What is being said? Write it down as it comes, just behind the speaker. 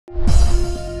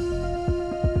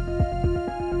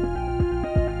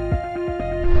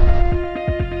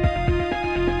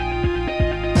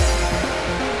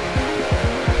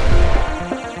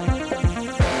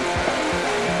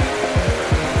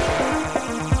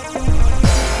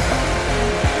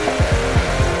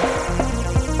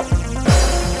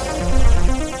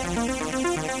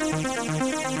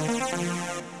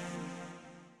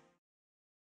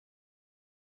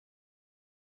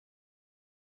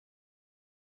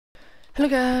Hello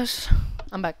guys,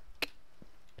 I'm back.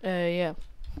 Yeah.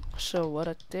 So what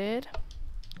I did,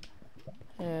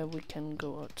 we can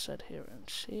go outside here and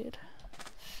see it.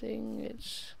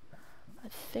 I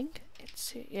think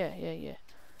it's here. Yeah.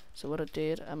 So what I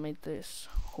did, I made this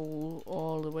hole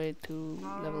all the way to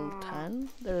level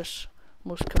 10. There's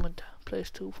most common place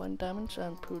to find diamonds,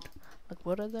 and put like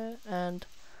water there and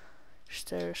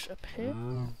stairs up here.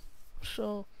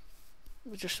 So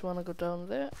we just wanna go down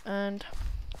there, and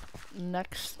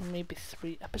next maybe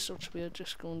 3 episodes we are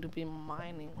just going to be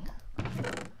mining.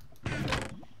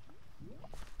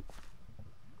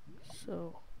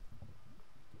 So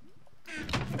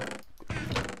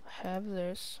I have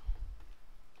this.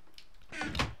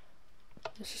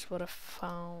 This is what I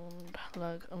found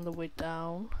like on the way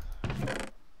down. I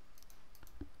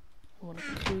wanna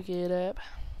cook it up,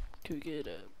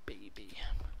 baby.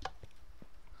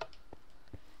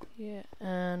 Yeah,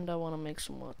 and I wanna make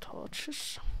some more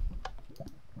torches.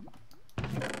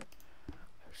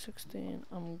 16,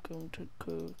 I'm going to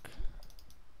cook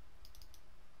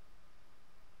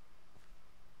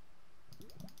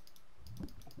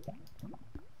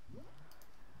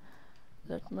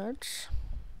that much.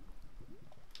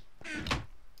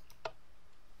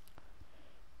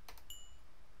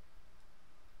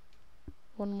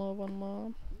 One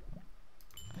more.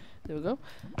 There we go.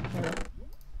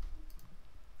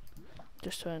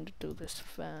 Just trying to do this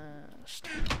fast.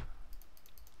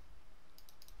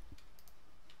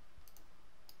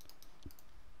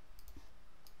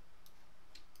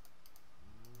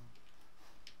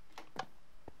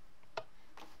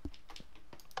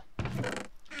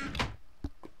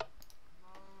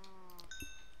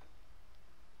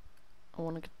 I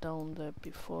want to get down there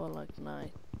before like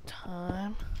night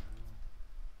time.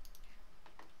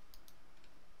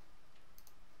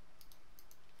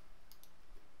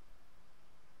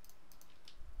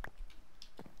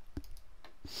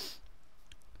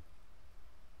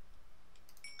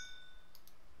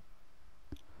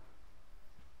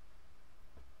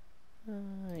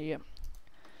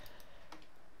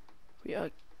 Yeah,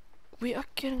 we are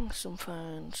getting some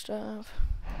fine stuff.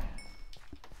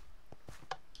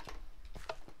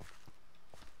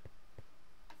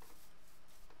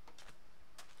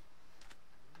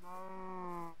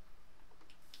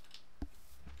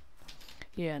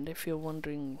 Yeah, and if you're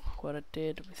wondering what I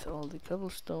did with all the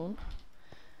cobblestone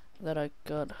that I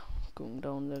got going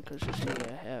down there, because you see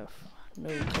I have no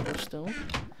cobblestone.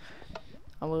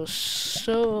 I was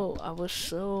so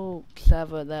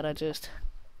clever that I just,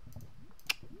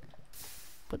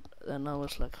 but then I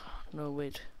was like, no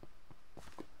wait,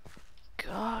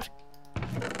 god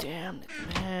damn it,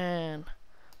 man.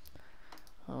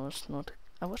 I was not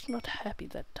happy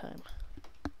that time.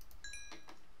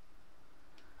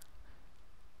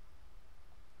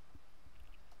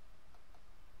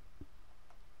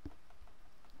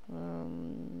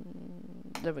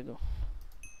 There we go.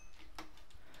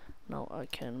 Now I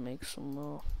can make some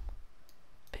more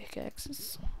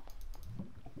pickaxes.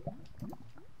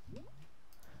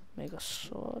 Make a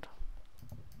sword.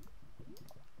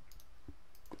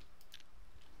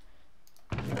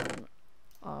 Then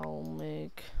I'll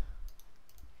make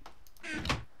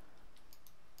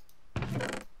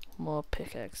more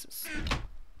pickaxes.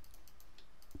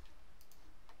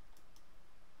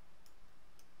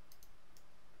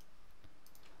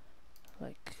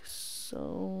 Like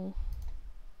so.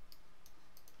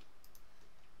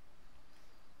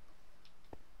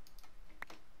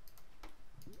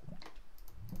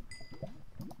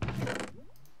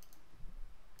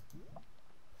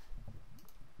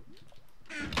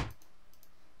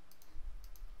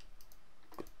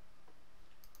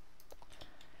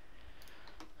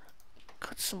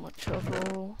 Got some more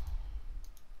charcoal.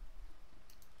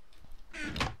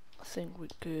 I think we're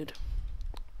good.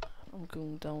 I'm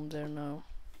going down there now.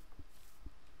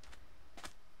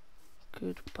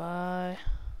 Goodbye.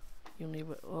 You need.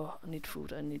 Oh, I need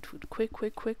food. Quick.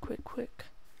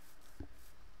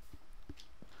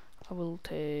 I will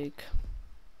take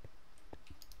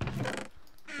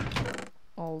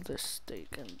all this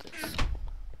steak and this.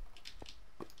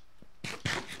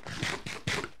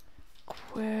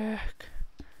 Quick.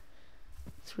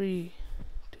 3,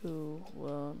 2,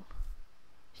 1.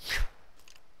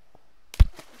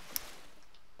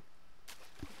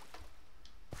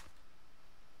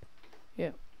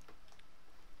 Yeah.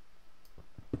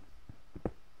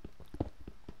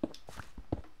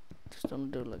 Just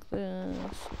don't do it like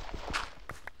this.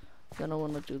 Then I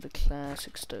want to do the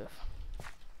classic stuff.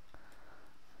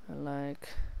 Like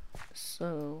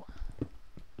so.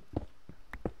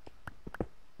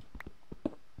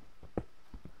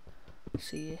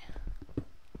 See,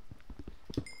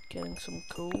 getting some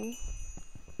coal.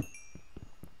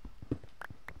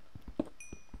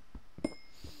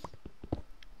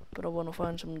 want to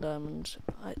find some diamonds.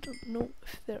 I don't know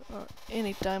if there are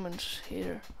any diamonds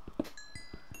here.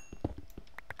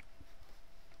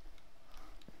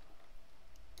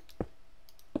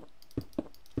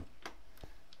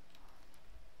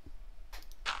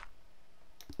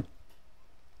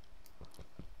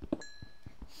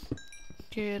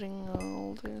 Getting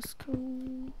all this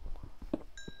cool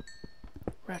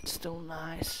redstone,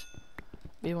 nice.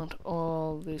 We want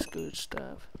all this good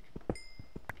stuff.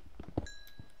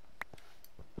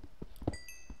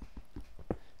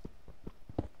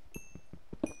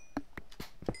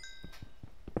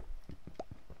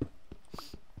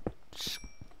 Just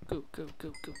go, go,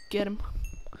 go, go, get him.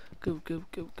 Go, go,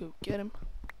 go, go, get him.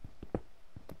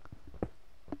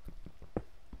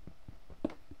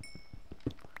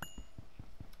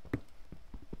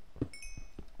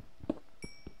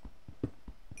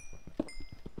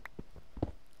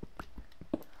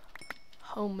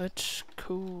 How much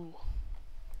cool?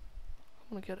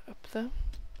 I'm gonna get up there.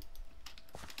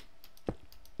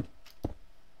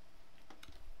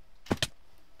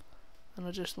 And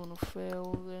I just wanna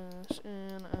fill this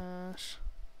in as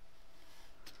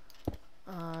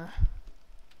I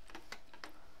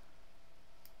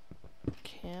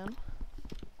can.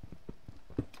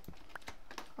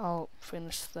 I'll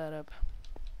finish that up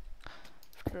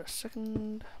after a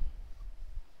second.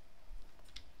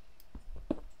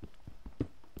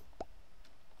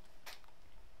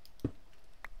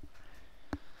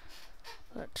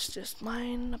 Let's just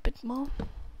mine a bit more.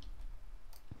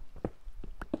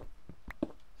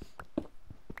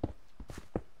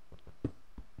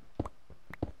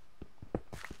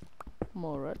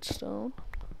 More redstone.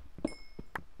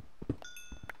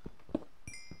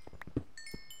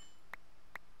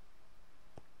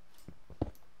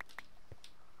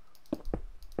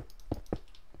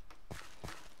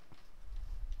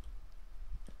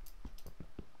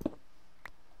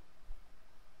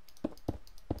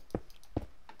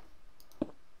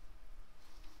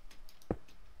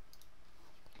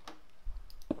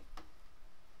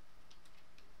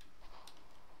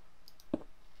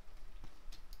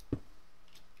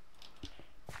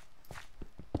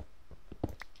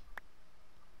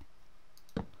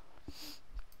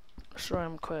 Sorry,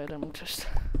 I'm quiet. I'm just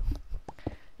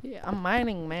yeah, I'm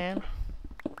mining, man.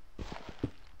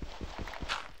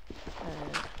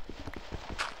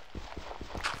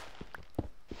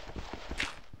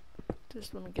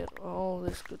 Just wanna get all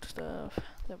this good stuff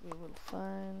that we will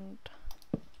find.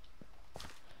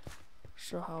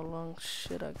 So how long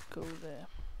should I go there?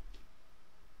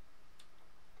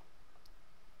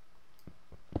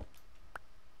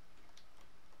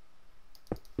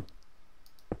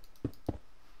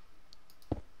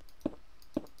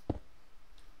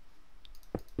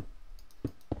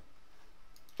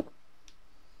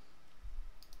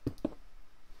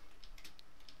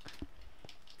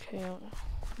 Okay, a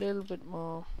little bit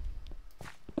more.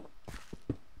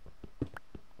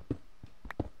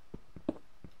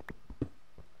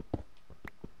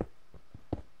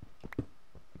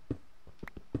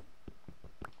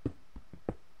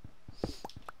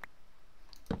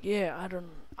 Yeah,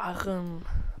 iron.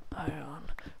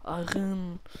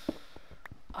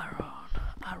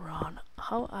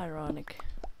 How ironic.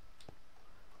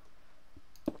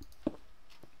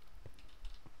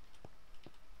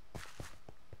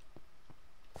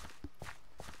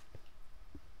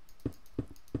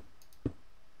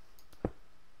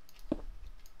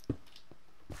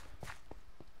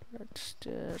 Let's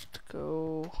just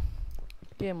go.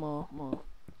 Yeah, more.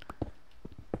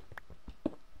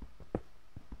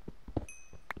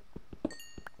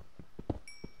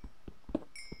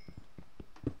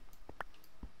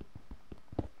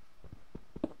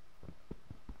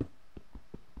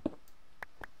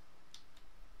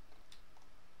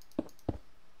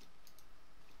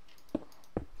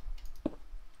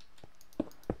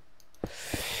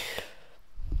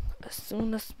 As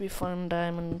soon as we find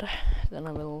diamond, then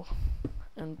I will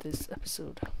end this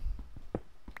episode.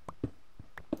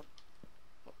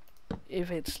 If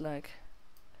it's like,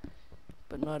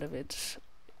 but not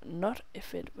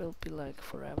if it will be like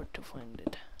forever to find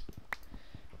it.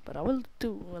 But I will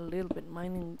do a little bit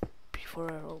mining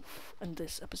before I'll end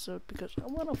this episode because I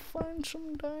wanna find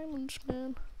some diamonds,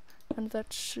 man, and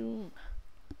that's soon.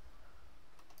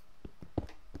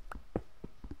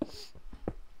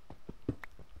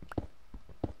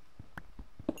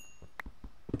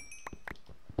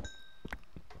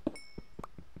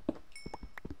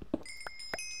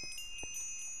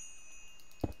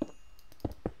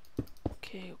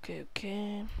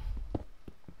 Okay.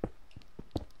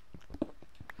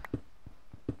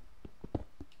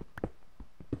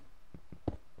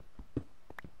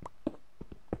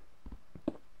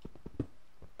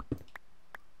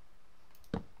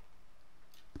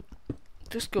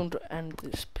 just going to end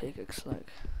this pickaxe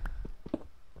like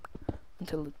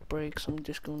until it breaks. I'm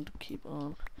just going to keep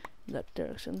on in that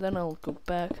direction. Then I'll go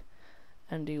back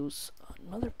and use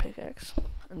another pickaxe,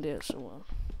 and there's the one.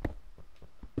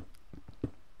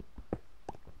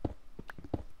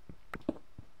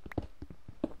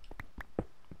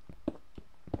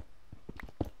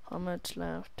 How much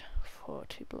left?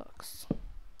 40 blocks.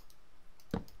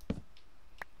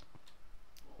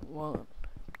 1,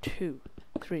 2,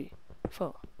 3,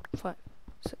 4, 5,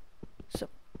 6, 7,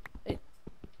 8,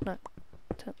 9,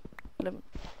 10, 11,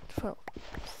 12,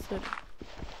 13,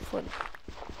 14,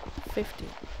 15,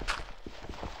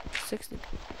 16,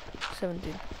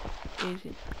 17,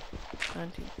 18,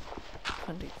 19,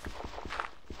 20,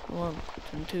 21,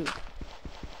 22,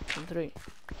 23,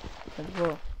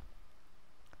 24,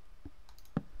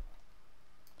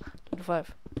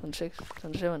 25, 26,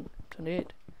 27,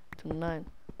 28, 29,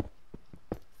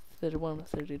 31,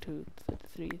 32,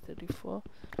 33, 34,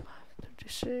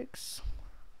 36,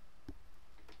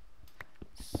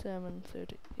 7,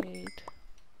 38.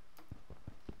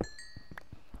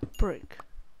 Break.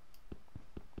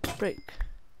 Break.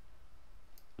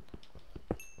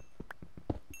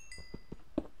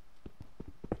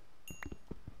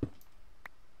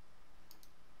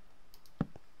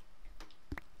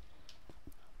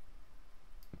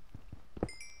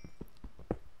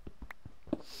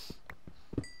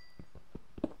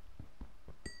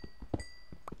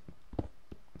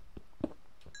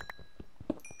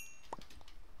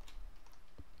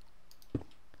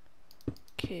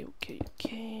 Okay.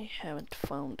 Haven't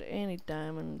found any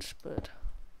diamonds, but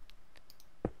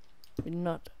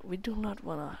we do not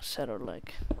wanna settle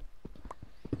like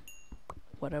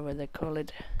whatever they call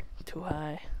it too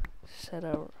high. Set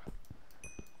our,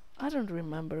 I don't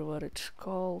remember what it's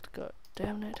called. God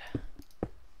damn it.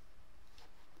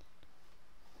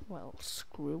 Well,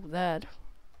 screw that.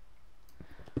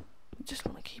 We just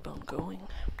wanna keep on going.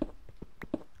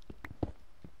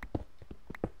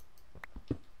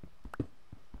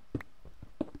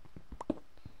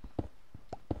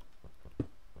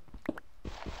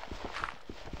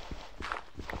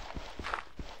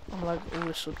 I'm like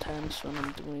always so tense when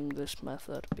I'm doing this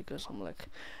method because I'm like,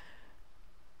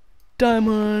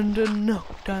 diamond no,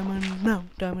 diamond no,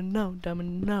 diamond no,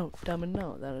 diamond no, diamond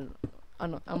no. That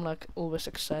I'm like always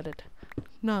excited.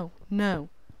 No. Oh,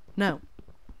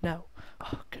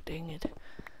 god dang it.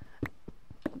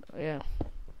 Yeah.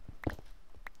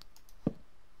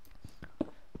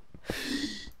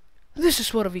 This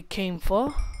is what we came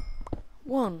for.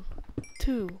 1,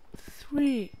 2,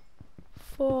 3,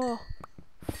 4,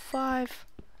 5,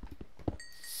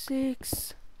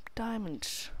 6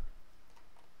 diamonds.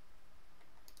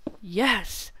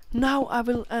 Yes! Now I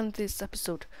will end this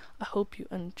episode. I hope you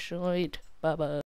enjoyed. Bye bye.